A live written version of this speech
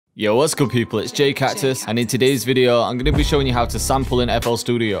Yo, what's good people, it's Cactus, and in today's video I'm going to be showing you how to sample in FL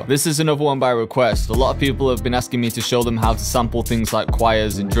Studio. This is another one by request. A lot of people have been asking me to show them how to sample things like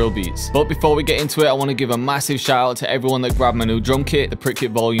choirs and drill beats. But before we get into it, I want to give a massive shout out to everyone that grabbed my new drum kit, the Prick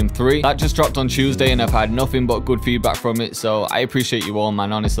Kit Volume 3. That just dropped on Tuesday and I've had nothing but good feedback from it, so I appreciate you all,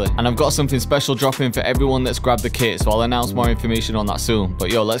 man, honestly. And I've got something special dropping for everyone that's grabbed the kit, so I'll announce more information on that soon.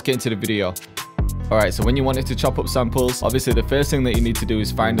 But yo, let's get into the video. Alright, so when you wanted to chop up samples, obviously the first thing that you need to do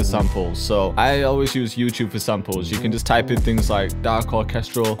is find a sample. So I always use YouTube for samples. You can just type in things like dark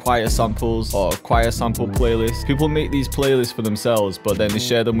orchestral, choir samples, or choir sample playlists. People make these playlists for themselves, but then they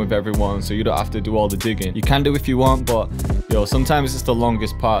share them with everyone, so you don't have to do all the digging. You can do if you want, but yo, sometimes it's the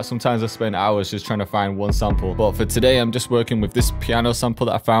longest part. Sometimes I spend hours just trying to find one sample. But for today, I'm just working with this piano sample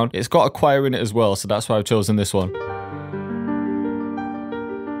that I found. It's got a choir in it as well, so that's why I've chosen this one.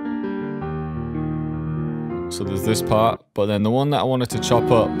 So there's this part, but then the one that I wanted to chop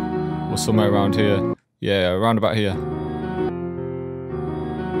up was somewhere around here. Yeah, around about here.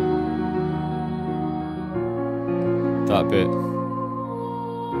 That bit.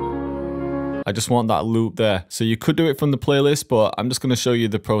 I just want that loop there. So you could do it from the playlist, but I'm just going to show you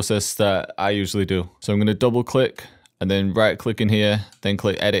the process that I usually do. So I'm going to double click and then right click in here, then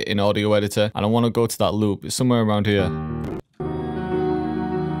click edit in audio editor. And I want to go to that loop. It's somewhere around here.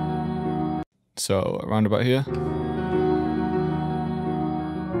 So around about here.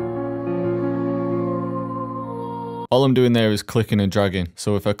 All I'm doing there is clicking and dragging.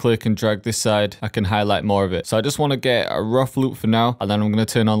 So if I click and drag this side, I can highlight more of it. So I just want to get a rough loop for now, and then I'm going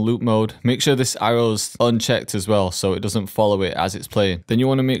to turn on loop mode. Make sure this arrow's unchecked as well, so it doesn't follow it as it's playing. Then you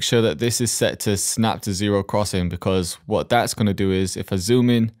want to make sure that this is set to snap to zero crossing, because what that's going to do is if I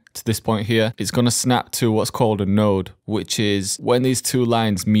zoom in to this point here, it's going to snap to what's called a node, which is when these two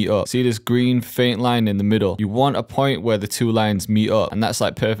lines meet up. See this green faint line in the middle? You want a point where the two lines meet up, and that's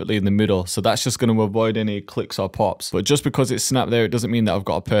like perfectly in the middle. So that's just going to avoid any clicks or pops. But just because it's snapped there, it doesn't mean that I've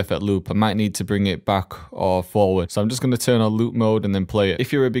got a perfect loop. I might need to bring it back or forward. So I'm just going to turn on loop mode and then play it.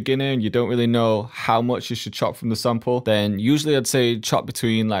 If you're a beginner and you don't really know how much you should chop from the sample, then usually I'd say chop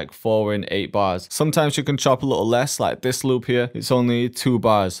between like 4 and 8 bars. Sometimes you can chop a little less, like this loop here. It's only 2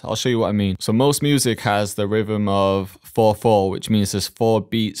 bars. I'll show you what I mean. So most music has the rhythm of 4/4, which means there's 4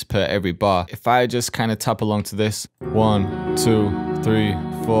 beats per every bar. If I just kind of tap along to this, 1 2 3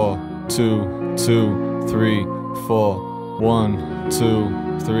 4 2 2 3 4 1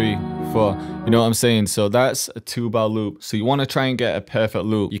 2 3 4. You know what I'm saying? So that's a 2-bar loop. So you want to try and get a perfect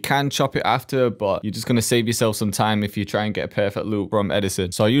loop. You can chop it after, but you're just going to save yourself some time if you try and get a perfect loop from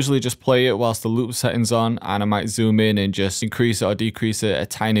editing. So I usually just play it whilst the loop setting's on, and I might zoom in and just increase it or decrease it a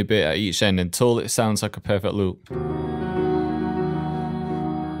tiny bit at each end until it sounds like a perfect loop.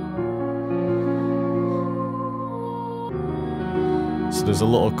 So there's a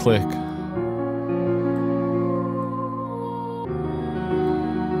little click.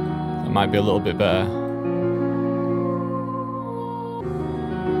 Might be a little bit better.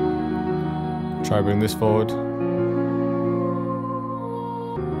 Try bring this forward.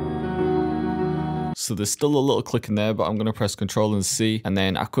 So there's still a little click in there, but I'm going to press Ctrl and C, and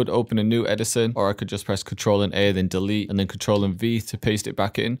then I could open a new Edison, or I could just press Ctrl and A, then delete, and then Ctrl and V to paste it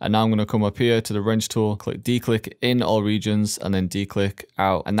back in. And now I'm going to come up here to the wrench tool, click declick in all regions, and then declick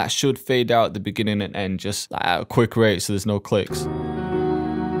out. And that should fade out the beginning and end just at a quick rate, so there's no clicks.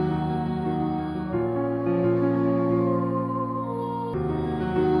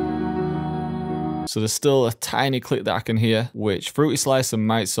 So there's still a tiny click that I can hear, which Fruity Slicer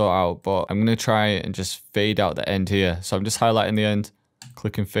might sort out, but I'm going to try it and just fade out the end here. So I'm just highlighting the end,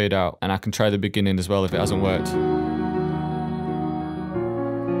 click and fade out, and I can try the beginning as well if it hasn't worked.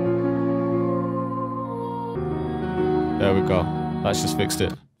 There we go. That's just fixed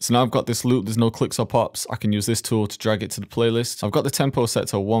it. So now I've got this loop, there's no clicks or pops. I can use this tool to drag it to the playlist. I've got the tempo set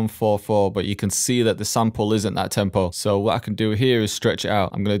to 1/4/4, but you can see that the sample isn't that tempo. So what I can do here is stretch it out.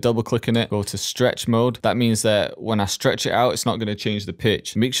 I'm going to double click in it, go to stretch mode. That means that when I stretch it out, it's not going to change the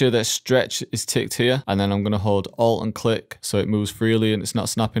pitch. Make sure that stretch is ticked here, and then I'm going to hold Alt and click so it moves freely and it's not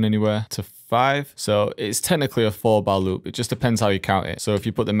snapping anywhere to 5. So it's technically a 4-bar loop. It just depends how you count it. So if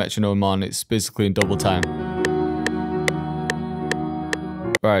you put the metronome on, it's basically in double time.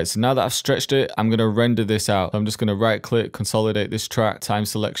 Right, so now that I've stretched it, I'm going to render this out. I'm just going to right click, consolidate this track, time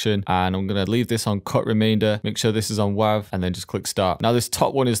selection, and I'm going to leave this on cut remainder, make sure this is on WAV, and then just click start. Now this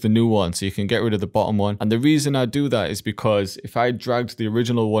top one is the new one, so you can get rid of the bottom one. And the reason I do that is because if I dragged the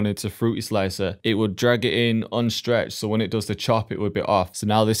original one into Fruity Slicer, it would drag it in unstretched, so when it does the chop, it would be off. So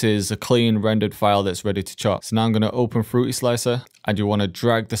now this is a clean rendered file that's ready to chop. So now I'm going to open Fruity Slicer, and you want to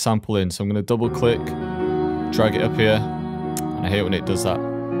drag the sample in. So I'm going to double click, drag it up here, and I hate when it does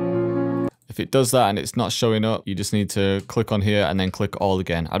that. If it does that and it's not showing up, you just need to click on here and then click all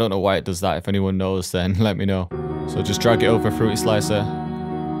again. I don't know why it does that. If anyone knows, then let me know. So just drag it over Fruity Slicer.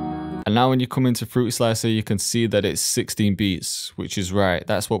 And now when you come into Fruity Slicer, you can see that it's 16 beats, which is right.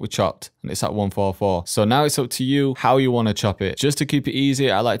 That's what we chopped, and it's at 144. So now it's up to you how you want to chop it. Just to keep it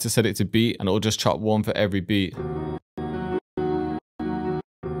easy, I like to set it to beat, and it'll just chop one for every beat.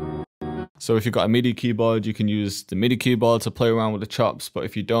 So if you've got a MIDI keyboard, you can use the MIDI keyboard to play around with the chops, but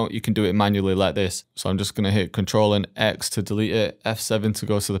if you don't, you can do it manually like this. So I'm just going to hit Control and X to delete it, F7 to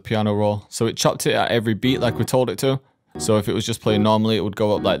go to the piano roll. So it chopped it at every beat like we told it to. So if it was just playing normally, it would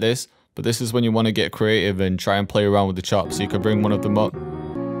go up like this. But this is when you want to get creative and try and play around with the chops. So you can bring one of them up.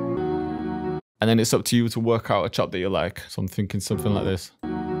 And then it's up to you to work out a chop that you like. So I'm thinking something like this.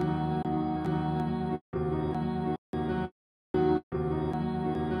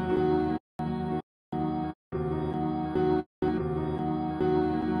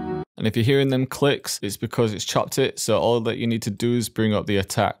 And if you're hearing them clicks, it's because it's chopped it. So all that you need to do is bring up the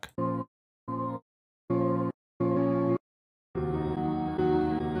attack.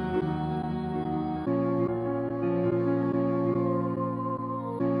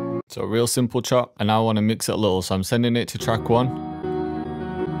 So a real simple chop, and now I want to mix it a little, so I'm sending it to track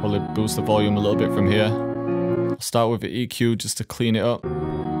 1. Probably boost the volume a little bit from here. I'll start with the EQ just to clean it up.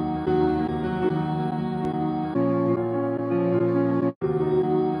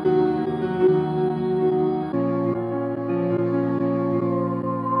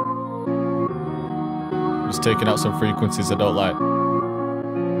 Just taking out some frequencies I don't like.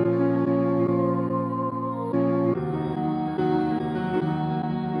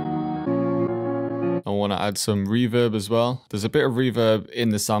 I want to add some reverb as well. There's a bit of reverb in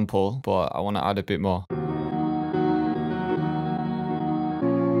the sample, but I want to add a bit more.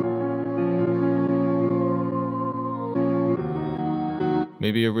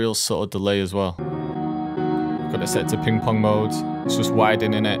 Maybe a real subtle delay as well. Got it set to ping pong mode. It's just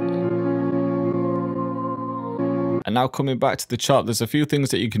widening it. And now coming back to the chop, there's a few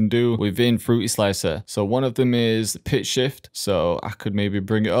things that you can do within Fruity Slicer. So one of them is pitch shift. So I could maybe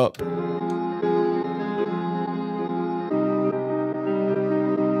bring it up.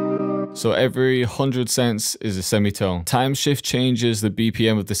 So every 100 cents is a semitone. Time shift changes the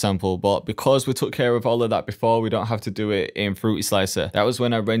BPM of the sample, but because we took care of all of that before, we don't have to do it in Fruity Slicer. That was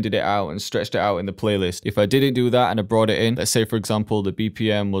when I rendered it out and stretched it out in the playlist. If I didn't do that and I brought it in, let's say for example, the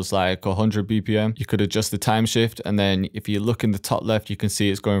BPM was like 100 BPM, you could adjust the time shift, and then if you look in the top left, you can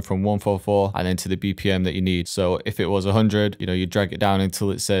see it's going from 144 and then to the BPM that you need. So if it was 100, you know, you drag it down until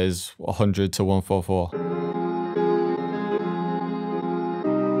it says 100 to 144.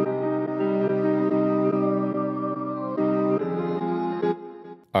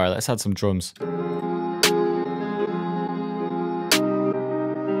 All right, let's add some drums.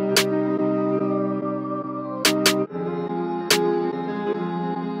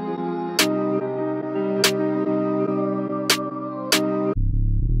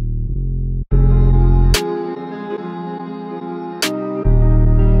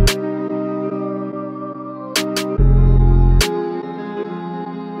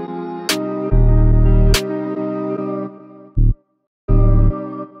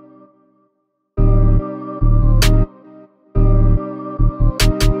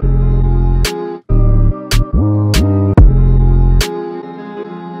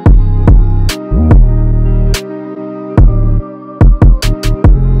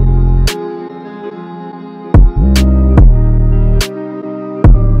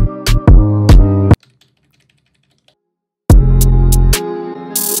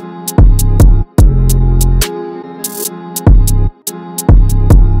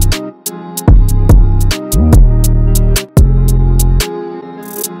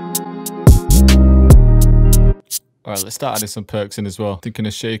 Alright, let's start adding some perks in as well. Thinking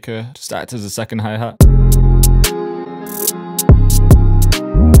a shaker, just act as a second hi-hat.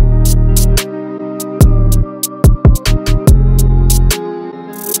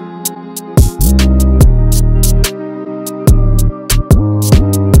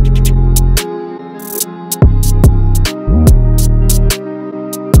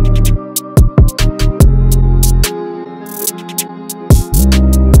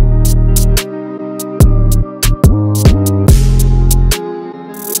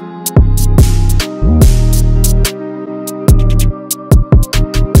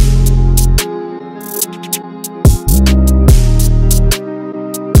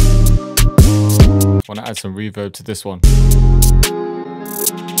 I want to add some reverb to this one.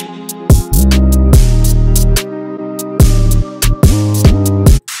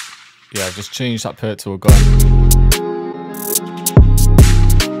 Yeah, just change that perk to a gong.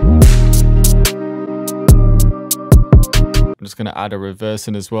 just going to add a reverse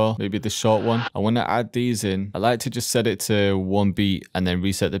in as well, maybe the short one. And when I add these in, I like to just set it to 1 beat and then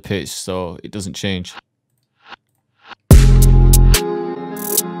reset the pitch so it doesn't change.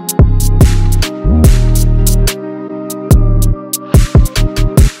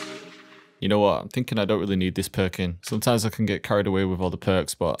 You know what, I'm thinking I don't really need this perk in. Sometimes I can get carried away with all the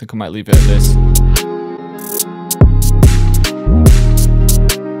perks, but I think I might leave it at this.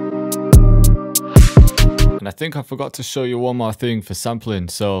 And I think I forgot to show you one more thing for sampling.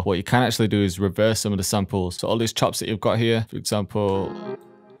 So what you can actually do is reverse some of the samples. So all these chops that you've got here, for example,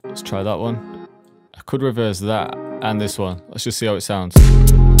 let's try that one. I could reverse that and this one. Let's just see how it sounds.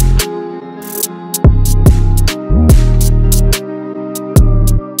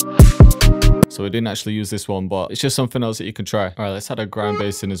 So we didn't actually use this one, but it's just something else that you can try. All right, let's add a ground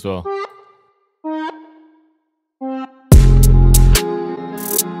bass in as well.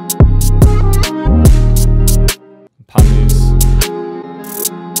 Pan these.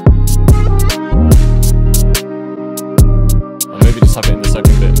 Or maybe just have it in the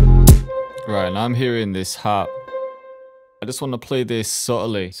second bit. Right, now I'm hearing this harp. I just want to play this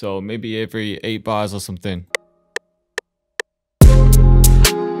subtly, so maybe every 8 bars or something.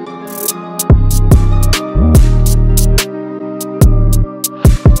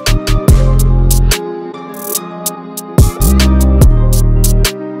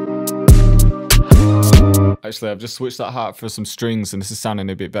 Actually, I've just switched that harp for some strings and this is sounding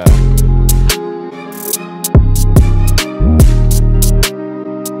a bit better.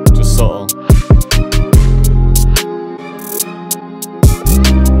 Just subtle.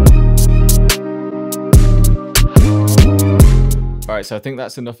 Alright, so I think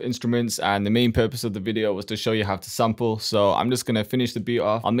that's enough instruments, and the main purpose of the video was to show you how to sample. So I'm just going to finish the beat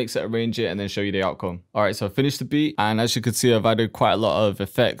off, I'll mix it, arrange it, and then show you the outcome. Alright, so I finished the beat, and as you can see, I've added quite a lot of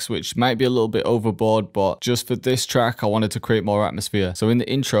effects, which might be a little bit overboard, but just for this track, I wanted to create more atmosphere. So in the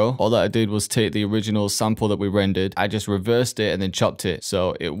intro, all that I did was take the original sample that we rendered, I just reversed it and then chopped it.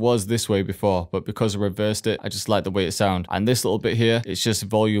 So it was this way before, but because I reversed it, I just like the way it sounds. And this little bit here, it's just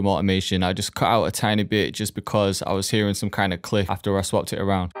volume automation. I just cut out a tiny bit just because I was hearing some kind of click after I swapped it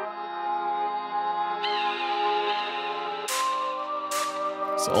around.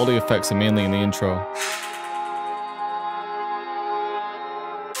 So all the effects are mainly in the intro.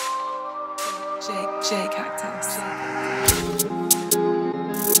 Cactus.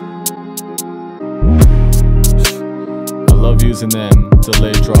 I love using them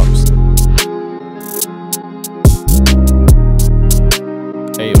delay drops.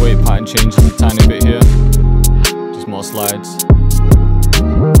 808 pattern changes a tiny bit here. Just more slides.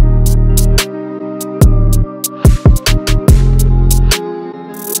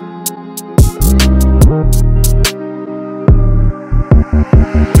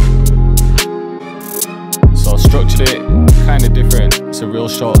 So I structured it kind of different. It's a real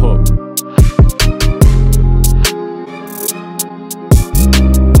short hook.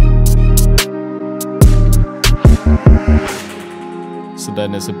 So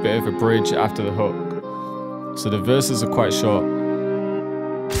then there's a bit of a bridge after the hook. So the verses are quite short.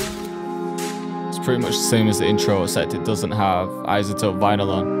 It's pretty much the same as the intro, except it doesn't have isotope vinyl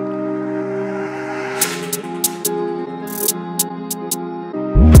on.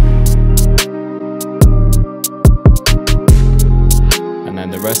 And then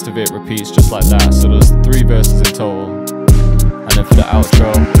the rest of it repeats just like that. So there's 3 verses in total. And then for the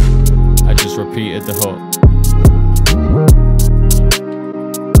outro, I just repeated the hook.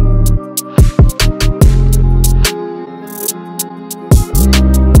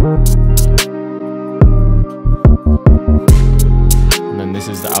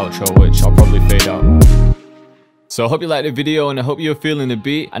 Outro, which I'll probably fade out. So I hope you liked the video and I hope you're feeling the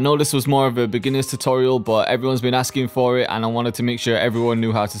beat. I know this was more of a beginner's tutorial, but everyone's been asking for it and I wanted to make sure everyone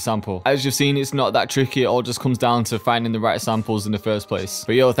knew how to sample. As you've seen, it's not that tricky. It all just comes down to finding the right samples in the first place.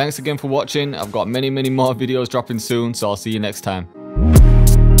 But yo, thanks again for watching. I've got many more videos dropping soon, so I'll see you next time.